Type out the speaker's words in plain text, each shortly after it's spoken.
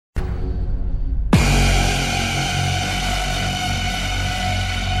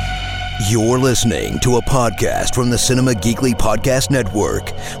You're listening to a podcast from the Cinema Geekly Podcast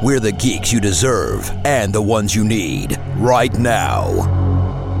Network. We're the geeks you deserve and the ones you need right now.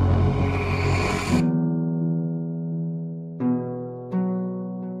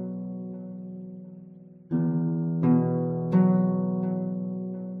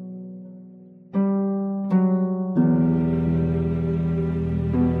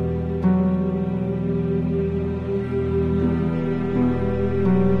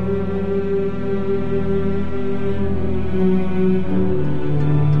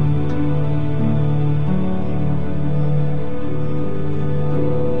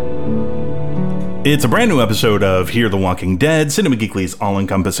 It's a brand new episode of Hear the Walking Dead, Cinema Geekly's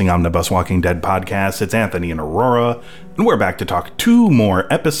all-encompassing omnibus Walking Dead podcast. It's Anthony and Aurora, and we're back to talk 2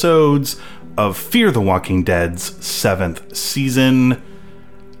 more episodes of Fear the Walking Dead's 7th season.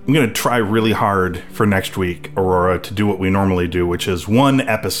 I'm going to try really hard for next week, Aurora, to do what we normally do, which is 1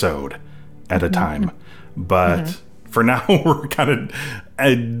 episode at a time. But for now, we're kind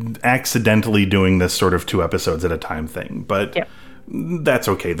of accidentally doing this sort of 2 episodes at a time thing. But that's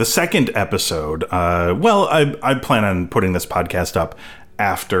okay. The second episode, I plan on putting this podcast up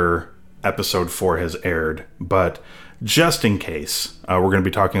after episode 4 has aired, but just in case, we're going to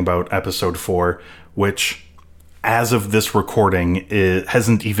be talking about episode 4, which, as of this recording,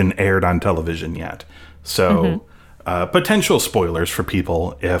 hasn't even aired on television yet. So, potential spoilers for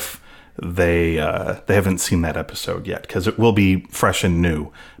people if they haven't seen that episode yet, because it will be fresh and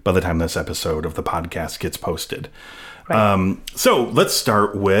new by the time this episode of the podcast gets posted. So let's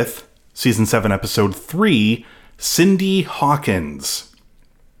start with season 7, episode 3, Cindy Hawkins.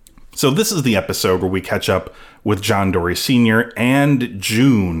 So this is the episode where we catch up with John Dorie Sr. and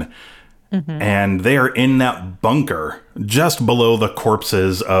June. And they are in that bunker just below the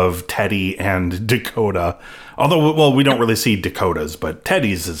corpses of Teddy and Dakota. Although, well, we don't really see Dakota's, but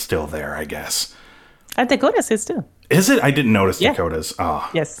Teddy's is still there, I guess. Dakota's is too. Is it? I didn't notice Dakota's. Oh,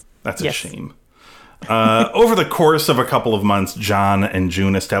 yes. That's a shame. Over the course of a couple of months, John and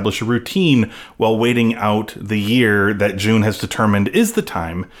June establish a routine while waiting out the year that June has determined is the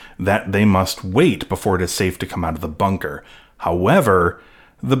time that they must wait before it is safe to come out of the bunker. However,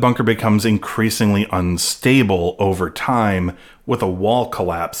 the bunker becomes increasingly unstable over time, with a wall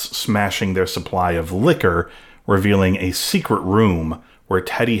collapse smashing their supply of liquor, revealing a secret room where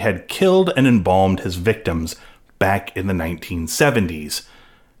Teddy had killed and embalmed his victims back in the 1970s.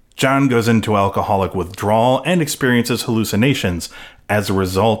 John goes into alcoholic withdrawal and experiences hallucinations as a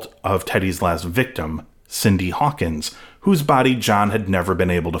result of Teddy's last victim, Cindy Hawkins, whose body John had never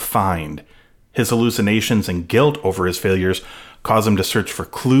been able to find. His hallucinations and guilt over his failures cause him to search for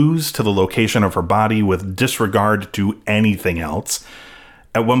clues to the location of her body with disregard to anything else.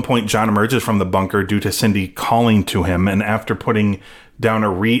 At one point, John emerges from the bunker due to Cindy calling to him, and after putting down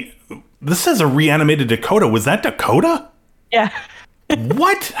this says a reanimated Dakota. Was that Dakota? Yeah.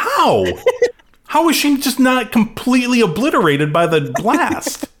 What? How? How is she just not completely obliterated by the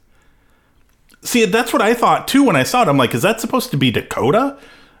blast? See, that's what I thought too when I saw it. I'm like, is that supposed to be Dakota?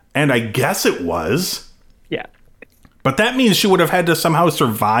 And I guess it was. Yeah. But that means she would have had to somehow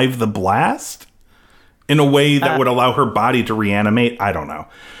survive the blast in a way that would allow her body to reanimate. I don't know.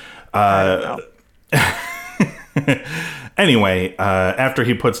 I don't know. Anyway, after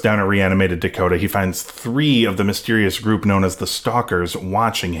he puts down a reanimated Dakota, he finds 3 of the mysterious group known as the Stalkers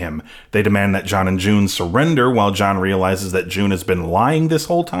watching him. They demand that John and June surrender, while John realizes that June has been lying this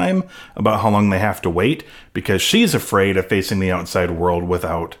whole time about how long they have to wait, because she's afraid of facing the outside world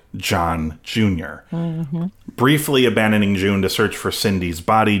without John Jr. Briefly abandoning June to search for Cindy's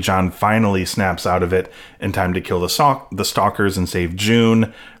body, John finally snaps out of it in time to kill the Stalkers and save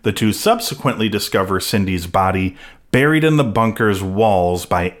June. The 2 subsequently discover Cindy's body buried in the bunker's walls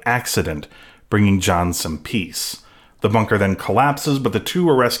by accident, bringing John some peace. The bunker then collapses, but the 2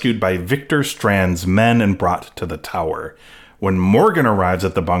 are rescued by Victor Strand's men and brought to the tower. When Morgan arrives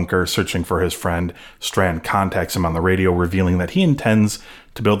at the bunker searching for his friend, Strand contacts him on the radio, revealing that he intends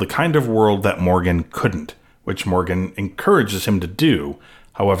to build the kind of world that Morgan couldn't, which Morgan encourages him to do.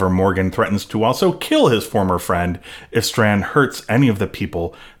 However, Morgan threatens to also kill his former friend if Strand hurts any of the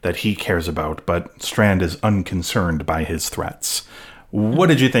people that he cares about, but Strand is unconcerned by his threats. What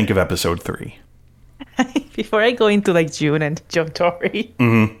did you think of episode 3? Before I go into June and John Dorie,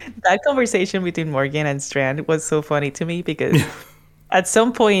 that conversation between Morgan and Strand was so funny to me because at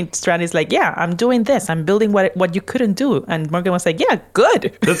some point Strand is like, yeah, I'm doing this. I'm building what you couldn't do. And Morgan was like, yeah,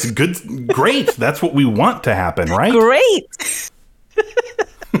 good. That's good. Great. That's what we want to happen, right? Great.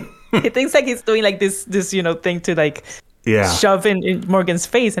 He thinks he's doing this thing to shove in Morgan's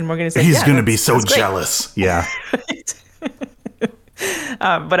face, and Morgan is like, he's going to be so jealous. Yeah.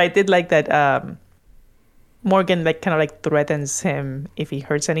 But I did like that Morgan like kind of like threatens him if he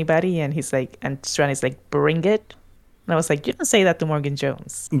hurts anybody, and he's like, and Strand is like, bring it. And I was like, you don't say that to Morgan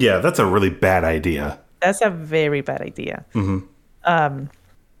Jones. Yeah, that's a really bad idea. That's a very bad idea.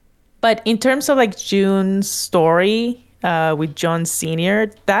 But in terms of like June's story with John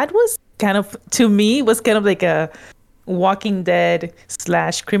Sr., that was kind of, to me, was kind of like a Walking Dead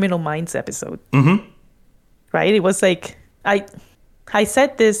 / Criminal Minds episode. Right? It was like, I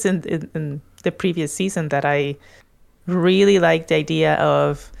said this in the previous season that I really liked the idea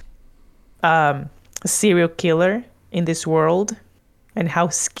of a serial killer in this world and how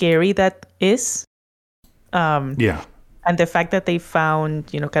scary that is. Yeah. And the fact that they found,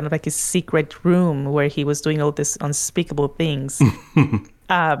 kind of like his secret room where he was doing all these unspeakable things.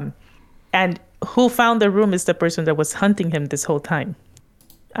 And who found the room is the person that was hunting him this whole time.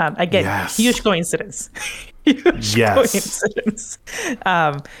 Again, Yes. huge coincidence. Huge coincidence.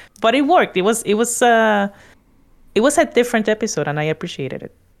 But it worked. It was a different episode, and I appreciated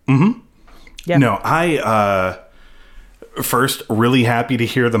it. Yeah. No, I first really happy to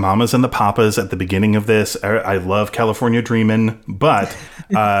hear the mamas and the papas at the beginning of this. I love California Dreamin', but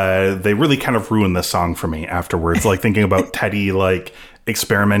they really kind of ruined the song for me afterwards. Like thinking about Teddy like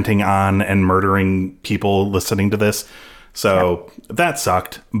experimenting on and murdering people listening to this. So that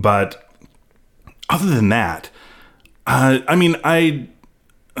sucked. But other than that, there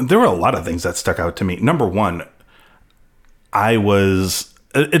were a lot of things that stuck out to me. Number one,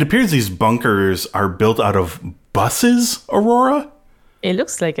 it appears these bunkers are built out of buses, Aurora? It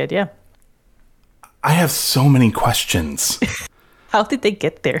looks like it, yeah. I have so many questions. How did they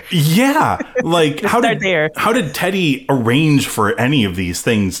get there? Yeah. Like, how did Teddy arrange for any of these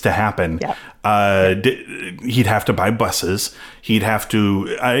things to happen? Yeah. He'd have to buy buses. He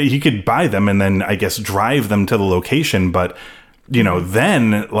could buy them and then, I guess, drive them to the location. But,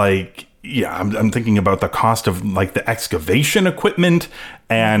 then, like, yeah, I'm thinking about the cost of, like, the excavation equipment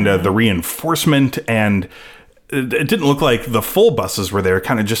and the reinforcement. And it didn't look like the full buses were there,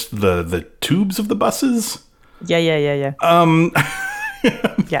 kind of just the tubes of the buses. Yeah. Yeah.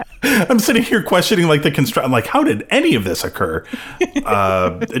 I'm sitting here questioning like the construction, like how did any of this occur?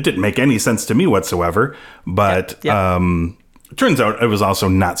 It didn't make any sense to me whatsoever, but turns out it was also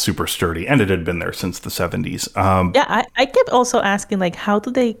not super sturdy, and it had been there since the 70s. I kept also asking like, how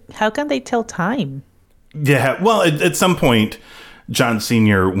can they tell time? Yeah, well, at some point, John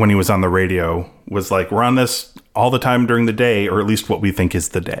Sr., when he was on the radio, was like, we're on this all the time during the day, or at least what we think is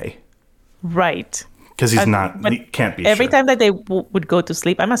the day. Right. Because he can't be every sure. time that they would go to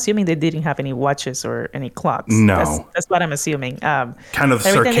sleep, I'm assuming they didn't have any watches or any clocks. No. That's what I'm assuming. Kind of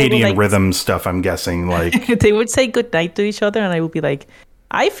circadian rhythm stuff, I'm guessing. Like they would say goodnight to each other, and I would be like,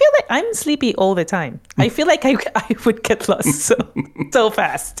 I feel like I'm sleepy all the time. I feel like I would get lost so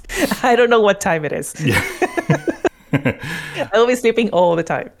fast. I don't know what time it is. Yeah. I'll be sleeping all the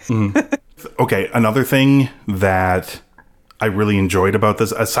time. Okay, another thing that I really enjoyed about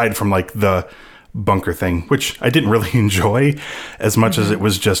this, aside from like the bunker thing, which I didn't really enjoy as much as it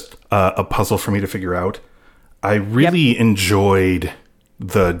was just a puzzle for me to figure out. I really enjoyed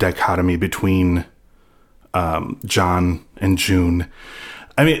the dichotomy between John and June.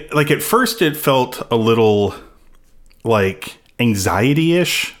 I mean, like at first it felt a little like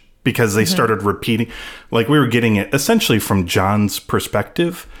anxiety-ish because they started repeating, like we were getting it essentially from John's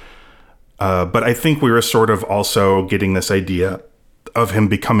perspective. But I think we were sort of also getting this idea of him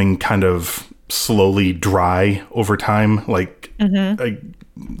becoming kind of slowly dry over time, like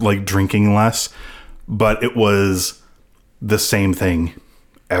drinking less. But it was the same thing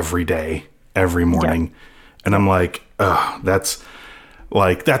every day, every morning. Yeah. And I'm like, that's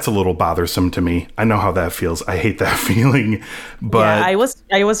a little bothersome to me. I know how that feels. I hate that feeling. But yeah,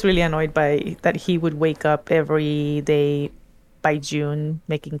 I was really annoyed by that he would wake up every day by June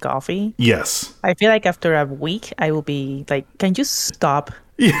making coffee. Yes. I feel like after a week, I will be like, can you stop,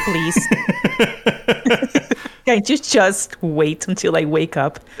 please? Can you just wait until I wake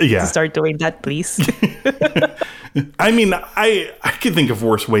up to start doing that, please? I mean, I could think of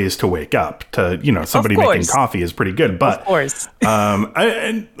worse ways to wake up. Somebody making coffee is pretty good, but of course.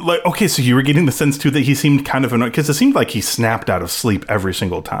 Okay, so you were getting the sense too that he seemed kind of annoyed because it seemed like he snapped out of sleep every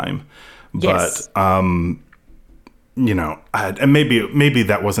single time. Yes. But and maybe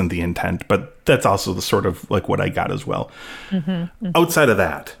that wasn't the intent, but that's also the sort of like what I got as well. Outside of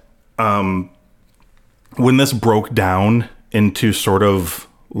that, when this broke down into sort of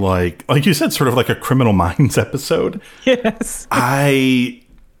like you said, sort of like a Criminal Minds episode. Yes.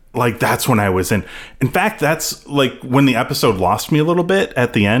 That's when I was in. In fact, that's like when the episode lost me a little bit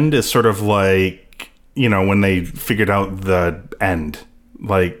at the end is sort of like, when they figured out the end.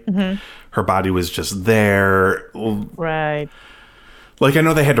 Like, her body was just there. Right. Like, I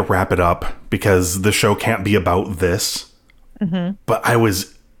know they had to wrap it up because the show can't be about this. But I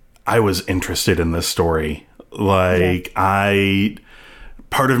was interested in this story. Like,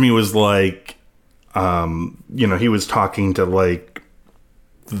 part of me was like, you know, he was talking to, like,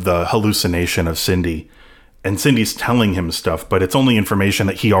 the hallucination of Cindy. And Cindy's telling him stuff, but it's only information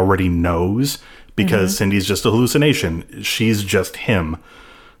that he already knows because Cindy's just a hallucination. She's just him.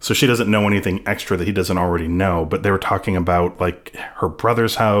 So she doesn't know anything extra that he doesn't already know. But they were talking about, like, her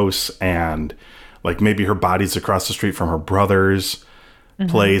brother's house and, like, maybe her body's across the street from her brother's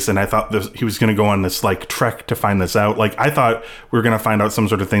place. And I thought he was going to go on this, like, trek to find this out. Like, I thought we were going to find out some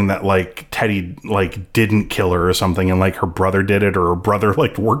sort of thing that, like, Teddy, like, didn't kill her or something, and, like, her brother did it, or her brother,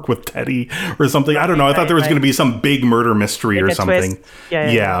 like, worked with Teddy or something. I don't know. I thought there was going to be some big murder mystery or something.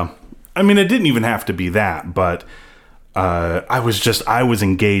 Yeah. I mean, it didn't even have to be that, but I was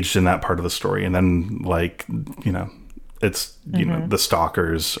engaged in that part of the story. And then, like, you know, it's, you know, the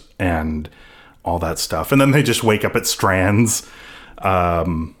stalkers and all that stuff. And then they just wake up at Strand's.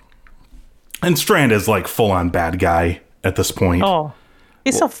 And Strand is, like, full-on bad guy at this point. Oh,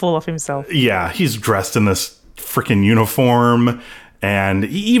 he's so full of himself. Yeah, he's dressed in this freaking uniform, and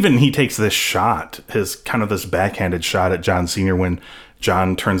he takes this shot, this backhanded shot at John Sr. when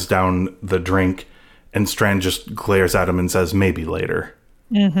John turns down the drink, and Strand just glares at him and says, "Maybe later."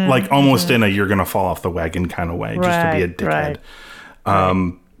 Like, almost in a "you're gonna fall off the wagon" kind of way, just to be a dickhead.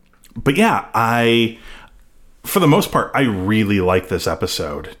 But yeah, for the most part, I really like this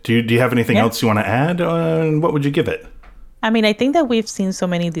episode. Do you have anything else you want to add? What would you give it? I mean, I think that we've seen so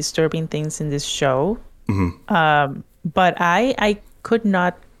many disturbing things in this show. But I could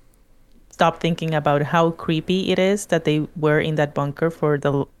not stop thinking about how creepy it is that they were in that bunker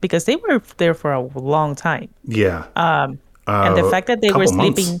because they were there for a long time. Yeah. And the fact that they were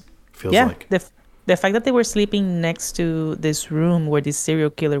sleeping. Feels like. The fact that they were sleeping next to this room where this serial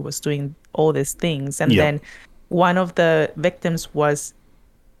killer was doing all these things, and then one of the victims was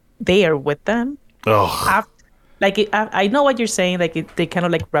there with them. Oh, I know what you're saying. Like, they kind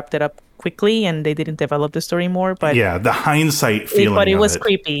of, like, wrapped it up quickly, and they didn't develop the story more. But yeah, the hindsight feeling. But it was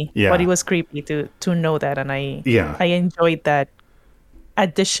creepy. Yeah, but it was creepy to know that, and I enjoyed that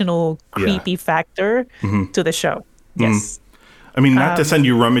additional creepy factor to the show. Yes. I mean, not to send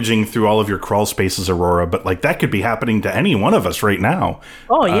you rummaging through all of your crawl spaces, Aurora, but, like, that could be happening to any one of us right now.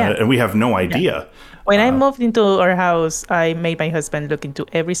 Oh, yeah. And we have no idea. Yeah. When I moved into our house, I made my husband look into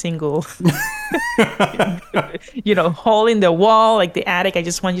every single, hole in the wall, like the attic. I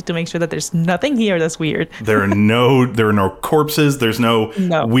just want you to make sure that there's nothing here that's weird. There are no corpses. There's no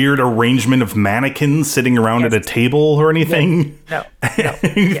weird arrangement of mannequins sitting around at a table or anything. No.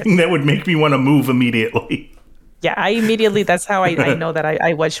 Anything that would make me want to move immediately. Yeah, that's how I know that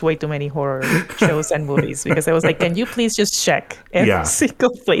I watch way too many horror shows and movies, because I was like, can you please just check every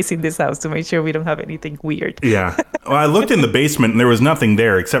single place in this house to make sure we don't have anything weird? Yeah. Well, I looked in the basement and there was nothing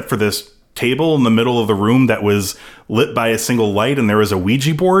there except for this table in the middle of the room that was lit by a single light, and there was a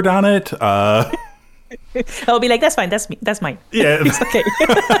Ouija board on it. I'll be like, that's fine. That's me. That's mine. Yeah. It's okay.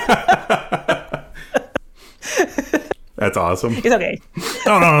 That's awesome. It's okay.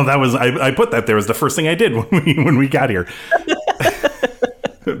 No. That was I put that there was the first thing I did when we got here.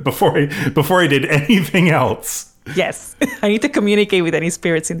 before I did anything else. Yes, I need to communicate with any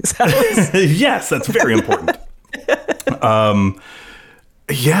spirits in this house. Yes, that's very important.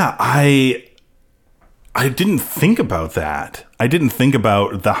 Yeah, I didn't think about that. I didn't think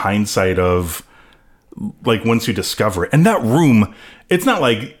about the hindsight of, like, once you discover it. And that room, it's not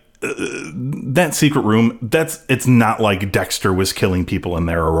like that secret room, it's not like Dexter was killing people in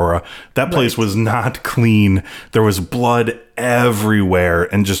there, Aurora. That place was not clean. There was blood everywhere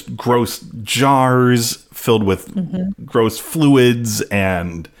and just gross jars filled with gross fluids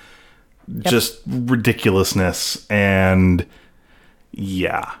and just ridiculousness. And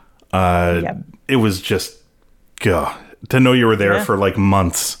it was just to know you were there for like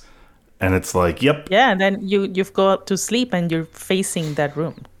months, and it's like, and then you've got to sleep and you're facing that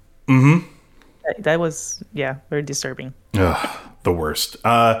room. That was very disturbing. Ugh, the worst.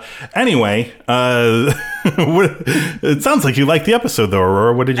 Anyway, it sounds like you liked the episode though,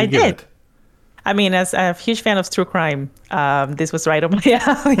 Aurora. What did you give it? I mean, as a huge fan of true crime, this was right up my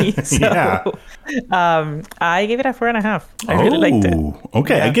alley. So, I gave it a 4.5. I really liked it.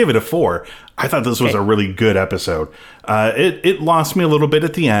 Okay, I gave it a 4. I thought this was a really good episode. It lost me a little bit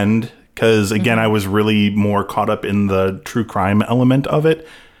at the end because, again, I was really more caught up in the true crime element of it.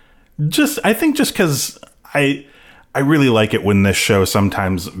 I think because I really like it when this show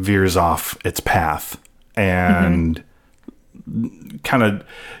sometimes veers off its path and kind of,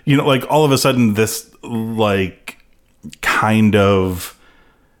 like all of a sudden this like kind of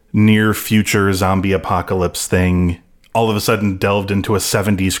near future zombie apocalypse thing all of a sudden delved into a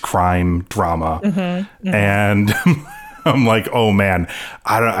 70s crime drama. And I'm like, oh man,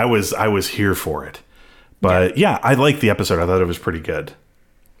 I was here for it. But yeah, I liked the episode. I thought it was pretty good.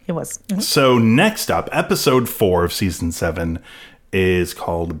 It was. So next up, episode 4 of season 7 is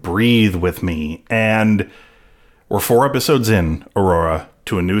called Breathe With Me. And we're 4 episodes in, Aurora,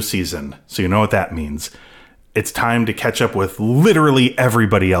 to a new season. So you know what that means. It's time to catch up with literally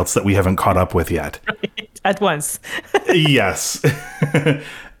everybody else that we haven't caught up with yet. At once. Yes.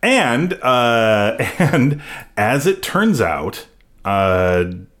 And as it turns out,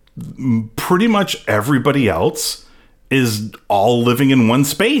 pretty much everybody else is all living in one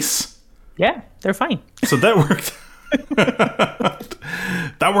space. Yeah, they're fine. So that worked.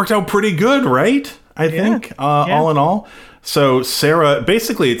 That worked out pretty good, right? I think, all in all. So Sarah,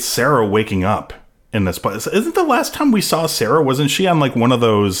 basically it's Sarah waking up in this place. Isn't the last time we saw Sarah, wasn't she on like one of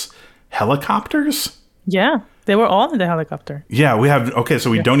those helicopters? Yeah, they were all in the helicopter. Yeah, we have. Okay, so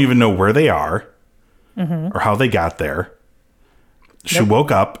we don't even know where they are or how they got there. She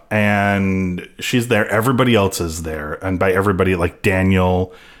woke up and she's there. Everybody else is there. And by everybody, like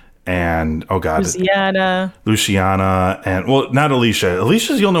Daniel and, oh God. Luciana. And, well, not Alicia.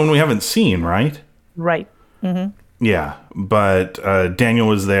 Alicia's the only one we haven't seen, right? Right. Yeah, but Daniel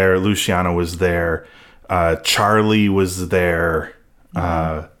was there. Luciana was there. Charlie was there.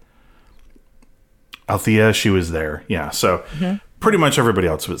 Althea, she was there. Yeah, so pretty much everybody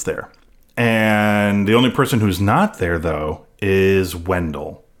else was there. And the only person who's not there, though, is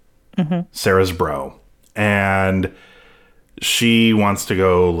Wendell, Sarah's bro. And she wants to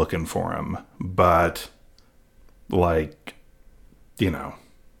go looking for him. But, like, no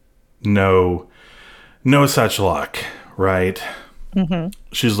such luck, right?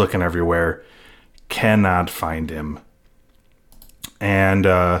 She's looking everywhere. Cannot find him. And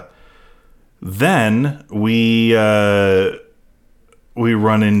then we run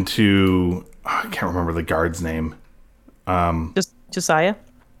into, I can't remember the guard's name. Just Josiah?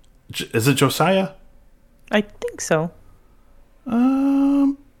 Is it Josiah? I think so.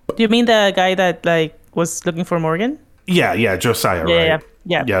 Do you mean the guy that like was looking for Morgan? Yeah, Josiah, right?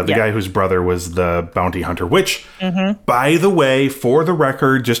 Yeah, the guy whose brother was the bounty hunter, which, by the way, for the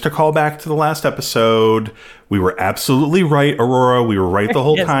record, just to call back to the last episode, we were absolutely right, Aurora. We were right the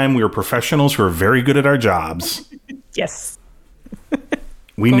whole time. We were professionals who are very good at our jobs. Yes.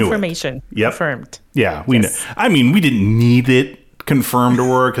 We knew it. Confirmation. Yep. Confirmed. Yeah, we knew. I mean, we didn't need it confirmed,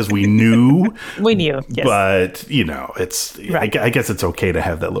 Aurora, because we knew. We knew, yes. But, it's, right. I guess it's okay to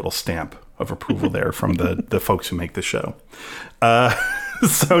have that little stamp of approval there from the folks who make the show.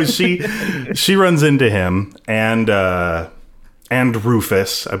 So she runs into him and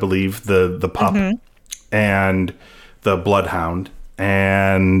Rufus, I believe, the pup, and the bloodhound.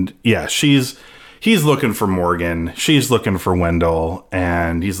 And yeah, he's looking for Morgan. She's looking for Wendell.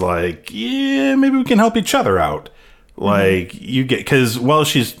 And he's like, yeah, maybe we can help each other out. Like because while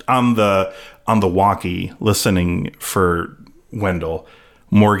she's on the walkie listening for Wendell,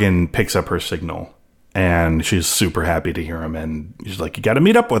 Morgan picks up her signal. And she's super happy to hear him. And she's like, you got to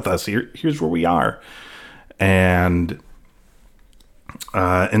meet up with us. Here's where we are. And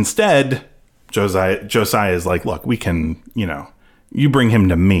instead, Josiah is like, look, we can, you bring him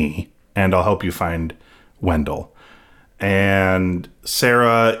to me and I'll help you find Wendell. And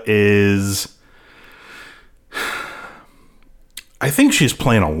Sarah is, I think she's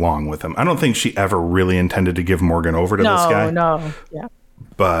playing along with him. I don't think she ever really intended to give Morgan over to this guy. No. Yeah.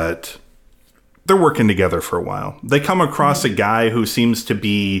 But they're working together for a while. They come across a guy who seems to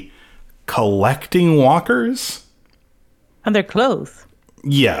be collecting walkers. And their clothes.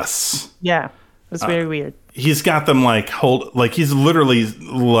 Yes. Yeah. It's very weird. He's got them he's literally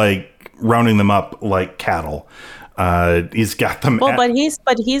like rounding them up like cattle. He's got them. Well, but he's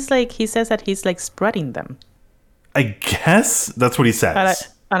like, he says that he's like spreading them. I guess that's what he says.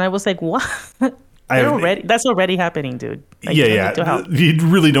 And I was like, what? That's already happening, dude. Like, yeah. You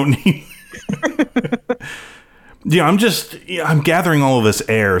really don't need. Yeah, I'm gathering all of this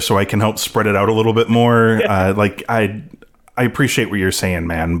air so I can help spread it out a little bit more. I appreciate what you're saying,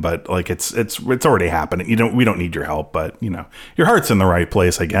 man, but like it's already happening. We don't need your help, but your heart's in the right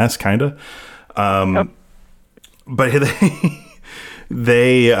place, I guess, kind of. But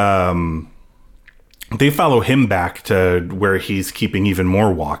they follow him back to where he's keeping even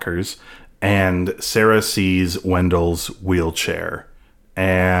more walkers, and Sarah sees Wendell's wheelchair,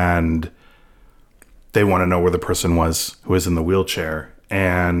 and they want to know where the person was who was in the wheelchair.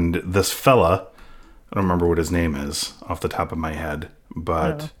 And this fella, I don't remember what his name is off the top of my head,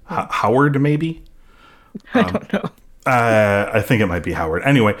 but Howard maybe. I don't know. I think it might be Howard.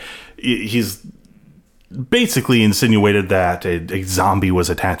 Anyway, he's basically insinuated that a zombie was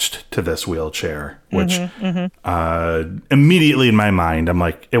attached to this wheelchair, which immediately in my mind, I'm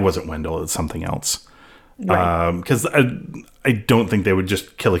like, it wasn't Wendell, it's something else. Right. Because I don't think they would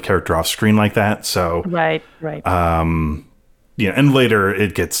just kill a character off screen like that. So Right. yeah, and later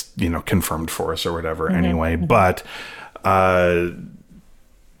it gets, confirmed for us or whatever anyway. But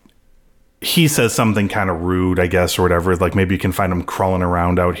he says something kind of rude, I guess, or whatever. Like, maybe you can find him crawling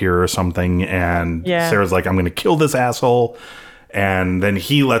around out here or something. And Sarah's like, I'm going to kill this asshole. And then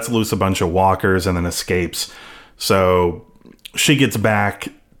he lets loose a bunch of walkers and then escapes. So she gets back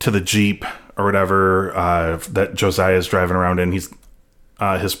to the Jeep or whatever that Josiah is driving around in. He's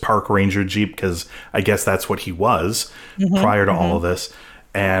his park ranger Jeep, because I guess that's what he was prior to all of this.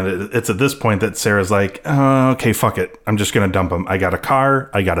 And it's at this point that Sarah's like, okay, fuck it. I'm just going to dump him. I got a car.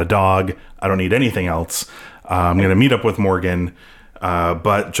 I got a dog. I don't need anything else. I'm going to meet up with Morgan.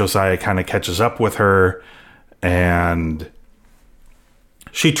 But Josiah kind of catches up with her, and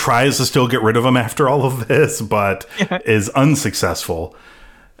she tries to still get rid of him after all of this, but is unsuccessful.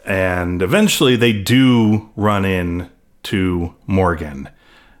 And eventually they do run in to Morgan.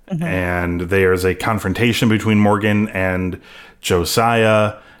 And there's a confrontation between Morgan and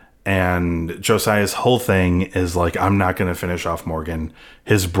Josiah, and Josiah's whole thing is like, I'm not going to finish off Morgan.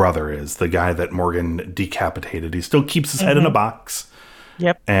 His brother is the guy that Morgan decapitated. He still keeps his head in a box.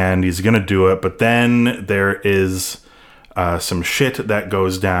 Yep. And he's going to do it. But then there is some shit that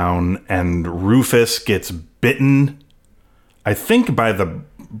goes down, and Rufus gets bitten, I think, by the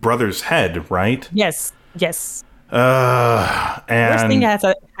brother's head, right? Yes. And Worst thing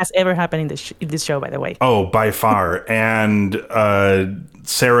has ever happened in this show, by the way. Oh, by far. And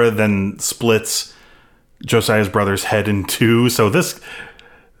Sarah then splits Josiah's brother's head in two. So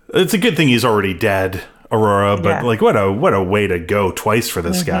it's a good thing he's already dead, Aurora. But like, what a way to go twice for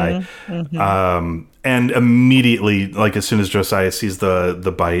this guy. And immediately, like, as soon as Josiah sees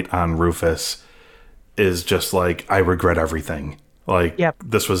the bite on Rufus, is just like, I regret everything. Like,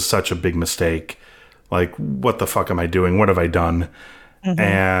 this was such a big mistake. Like, what the fuck am I doing? What have I done?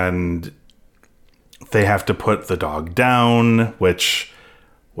 And they have to put the dog down, which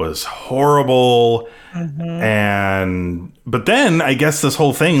was horrible. But then I guess this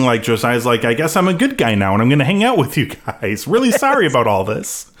whole thing, like, Josiah's like, I guess I'm a good guy now and I'm going to hang out with you guys. Really sorry about all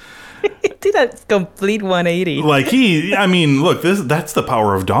this. He did a complete 180. Like, look, that's the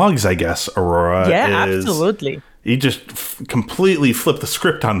power of dogs, I guess, Aurora. Yeah, absolutely. He just completely flipped the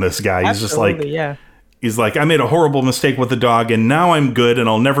script on this guy. He's just like, he's like, I made a horrible mistake with the dog, and now I'm good, and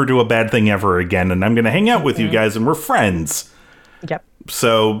I'll never do a bad thing ever again, and I'm going to hang out with you guys, and we're friends. Yep.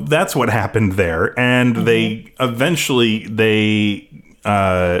 So that's what happened there, and they eventually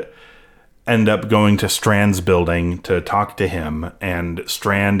end up going to Strand's building to talk to him, and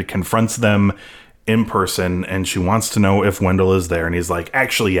Strand confronts them in person, and she wants to know if Wendell is there, and he's like,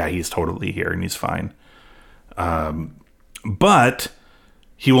 actually, yeah, he's totally here, and he's fine. But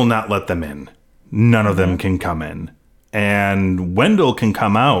he will not let them in. None of them can come in. And Wendell can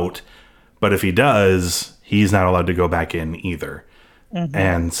come out, but if he does, he's not allowed to go back in either.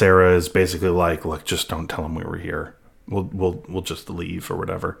 And Sarah is basically like, look, just don't tell him we were here. We'll just leave or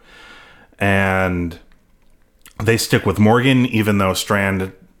whatever. And they stick with Morgan, even though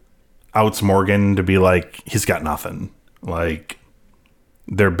Strand outs Morgan to be like, he's got nothing. Like,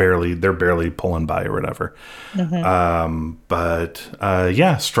 they're barely pulling by or whatever.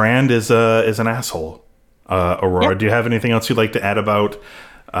 Strand is an asshole. Aurora, do you have anything else you'd like to add about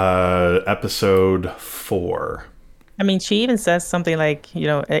episode 4? I mean, she even says something like,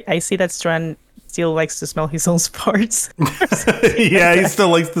 I see that Strand still likes to smell his own farts. Yeah, he still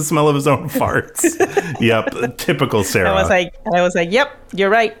likes the smell of his own farts. Yep, typical Sarah. I was like, yep, you're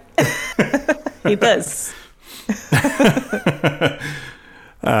right. He does.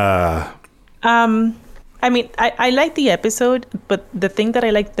 I mean, I like the episode, but the thing that I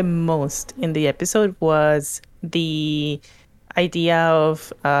liked the most in the episode was the idea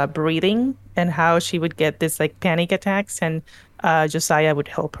of breathing and how she would get this like panic attacks, and Josiah would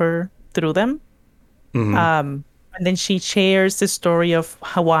help her through them. And then she shares the story of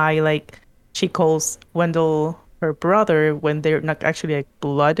why, like, she calls Wendell her brother when they're not actually like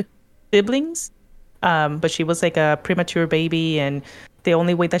blood siblings. But she was like a premature baby, and the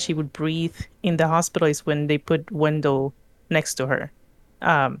only way that she would breathe in the hospital is when they put Wendell next to her.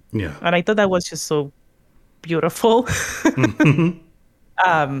 And I thought that was just so beautiful.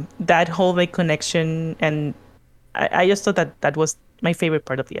 That whole like connection, and I just thought that was my favorite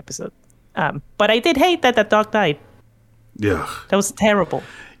part of the episode. But I did hate that dog died. Yeah. That was terrible.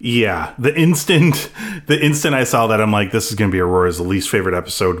 Yeah. The instant I saw that, I'm like, this is going to be Aurora's least favorite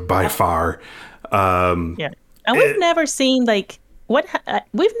episode by far. Yeah. And we've never seen have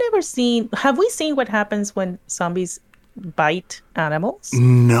we seen what happens when zombies bite animals?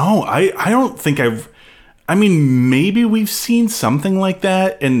 No, I don't think I mean, maybe we've seen something like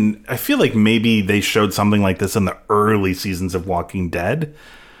that, and I feel like maybe they showed something like this in the early seasons of Walking Dead,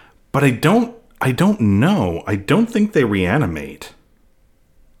 but I don't know. I don't think they reanimate.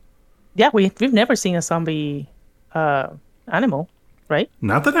 Yeah, we've never seen a zombie animal, right?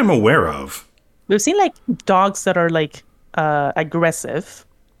 Not that I'm aware of. We've seen like dogs that are like aggressive,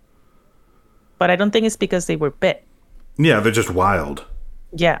 but I don't think it's because they were bit. Yeah, they're just wild.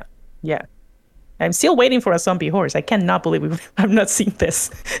 Yeah. I'm still waiting for a zombie horse. I cannot believe I've not seen this.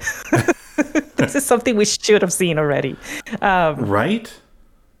 This is something we should have seen already. Right?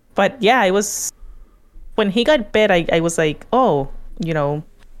 But yeah, it was when he got bit. I was like, oh,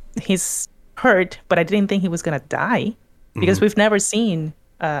 he's hurt, but I didn't think he was gonna die because we've never seen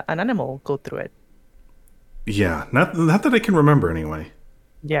an animal go through it. Yeah, not that I can remember anyway.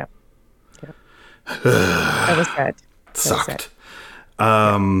 Yeah. That was sad. It sucked.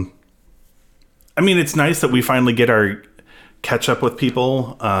 I mean, it's nice that we finally get our catch up with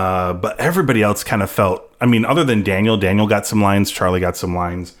people, but everybody else kind of felt, I mean, other than Daniel got some lines, Charlie got some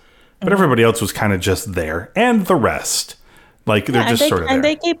lines, but everybody else was kind of just there. And the rest, like, they're just sort of there. And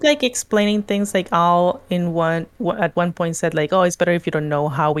they keep, like, explaining things, like, all in at one point said, like, oh, it's better if you don't know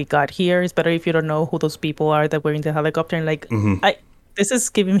how we got here. It's better if you don't know who those people are that were in the helicopter. And, like, this is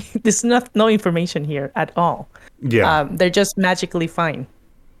giving me, there's no information here at all. Yeah. They're just magically fine.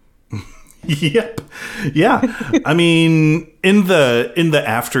 Yep. Yeah. I mean, in the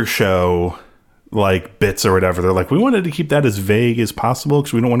after show, like, bits or whatever, they're like, we wanted to keep that as vague as possible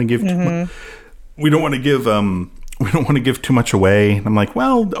because we don't want to give we don't want to give too much away. And I'm like,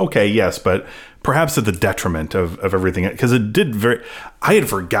 well, okay, yes, but perhaps at the detriment of everything, because I had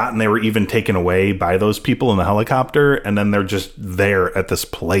forgotten they were even taken away by those people in the helicopter, and then they're just there at this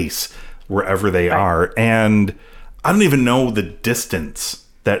place wherever they are, and I don't even know the distance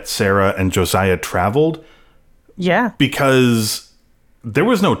that Sarah and Josiah traveled. Yeah. Because there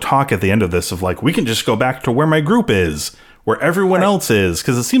was no talk at the end of this of like, we can just go back to where my group is, where everyone else is.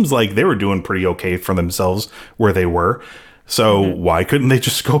 Because it seems like they were doing pretty okay for themselves where they were. So why couldn't they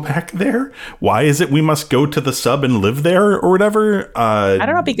just go back there? Why is it we must go to the sub and live there or whatever? I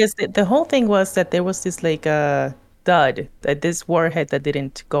don't know, because the whole thing was that there was this like dud, that this warhead that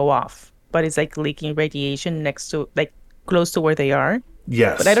didn't go off, but it's like leaking radiation next to, like, close to where they are.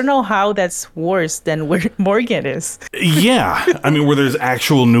 Yes. But I don't know how that's worse than where Morgan is. Yeah. I mean, where there's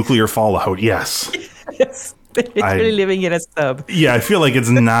actual nuclear fallout. Yes. Yes. They're literally living in a sub. Yeah, I feel like it's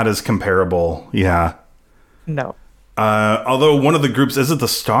not as comparable. Yeah. No. Although one of the groups, is it the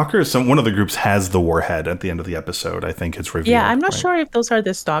Stalkers? One of the groups has the warhead at the end of the episode. I think it's revealed. Yeah, I'm not sure if those are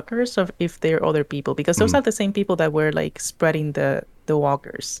the Stalkers or if they're other people, because those are the same people that were like spreading the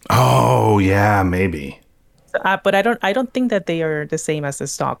walkers. Oh, yeah, maybe. But I don't think that they are the same as the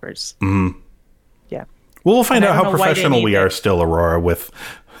Stalkers. Mm-hmm. Yeah. Well, we'll find out how professional we are still, Aurora, with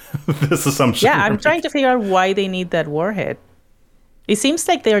this assumption. Yeah, I'm trying to figure out why they need that warhead. It seems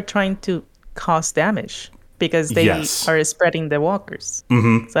like they are trying to cause damage because they are spreading the walkers.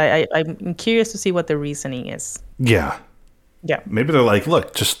 Mm-hmm. So I'm curious to see what the reasoning is. Yeah. Yeah. Maybe they're like,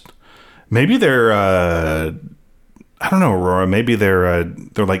 look, maybe they're, I don't know, Aurora, maybe they're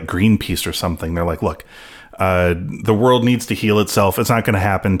like Greenpeace or something. They're like, look, the world needs to heal itself. It's not going to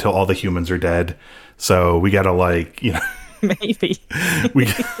happen until all the humans are dead. So we got to, like, maybe.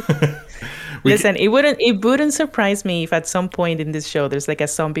 Listen, it wouldn't surprise me if at some point in this show there's like a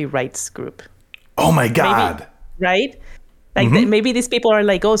zombie rights group. Oh my God. Maybe, right? Like maybe these people are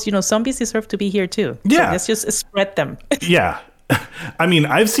like, oh, zombies deserve to be here too. Yeah. So let's just spread them. Yeah. I mean,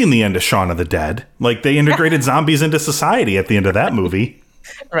 I've seen the end of Shaun of the Dead. Like, they integrated zombies into society at the end of that movie.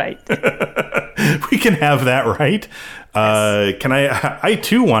 Right. We can have that, right? Yes. Can I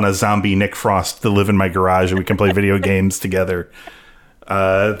too want a zombie Nick Frost to live in my garage and we can play video games together.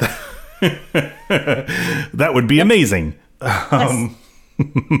 That would be amazing. Yes.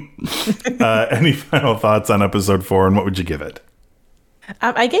 Any final thoughts on episode 4, and what would you give it?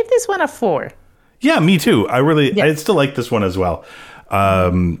 I gave this one a 4. Yeah, me too. I still like this one as well.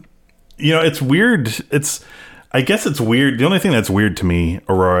 It's weird. I guess it's weird. The only thing that's weird to me,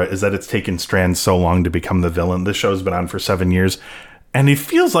 Aurora, is that it's taken Strand so long to become the villain. This show's been on for 7 years, and it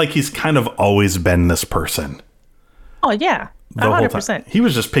feels like he's kind of always been this person. Oh, yeah. 100%. He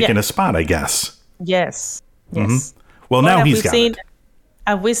was just picking a spot, I guess. Yes. Mm-hmm. Well, now he's got it.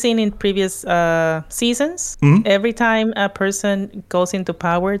 have we seen in previous seasons? Every time a person goes into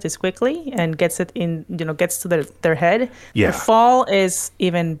power this quickly and gets it in, gets to their head, the fall is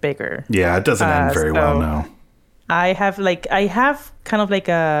even bigger. Yeah, it doesn't end very well now. I have kind of like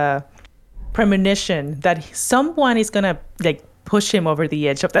a premonition that someone is gonna like push him over the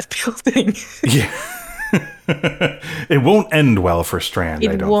edge of that building. Yeah. It won't end well for Strand.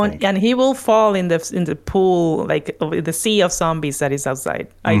 I don't think. And he will fall in the pool, like the sea of zombies that is outside.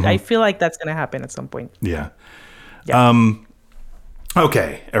 I feel like that's gonna happen at some point. Yeah.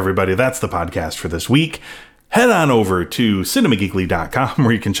 Okay, everybody, that's the podcast for this week. Head on over to cinemageekly.com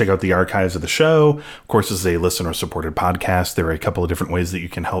where you can check out the archives of the show. Of course, this is a listener-supported podcast. There are a couple of different ways that you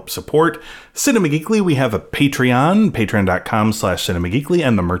can help support Cinema Geekly. We have a Patreon, patreon.com/cinemageekly,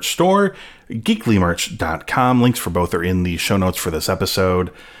 and the merch store, geeklymerch.com. Links for both are in the show notes for this episode.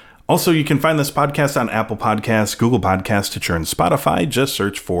 Also, you can find this podcast on Apple Podcasts, Google Podcasts, Stitcher, and Spotify. Just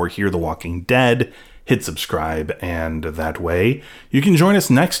search for Hear the Walking Dead. Hit subscribe, and that way you can join us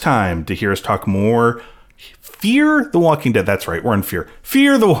next time to hear us talk more Fear the Walking Dead. That's right, we're in Fear.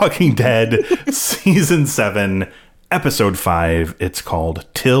 Fear the Walking Dead, Season 7, Episode 5. It's called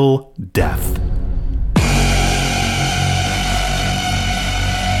Till Death.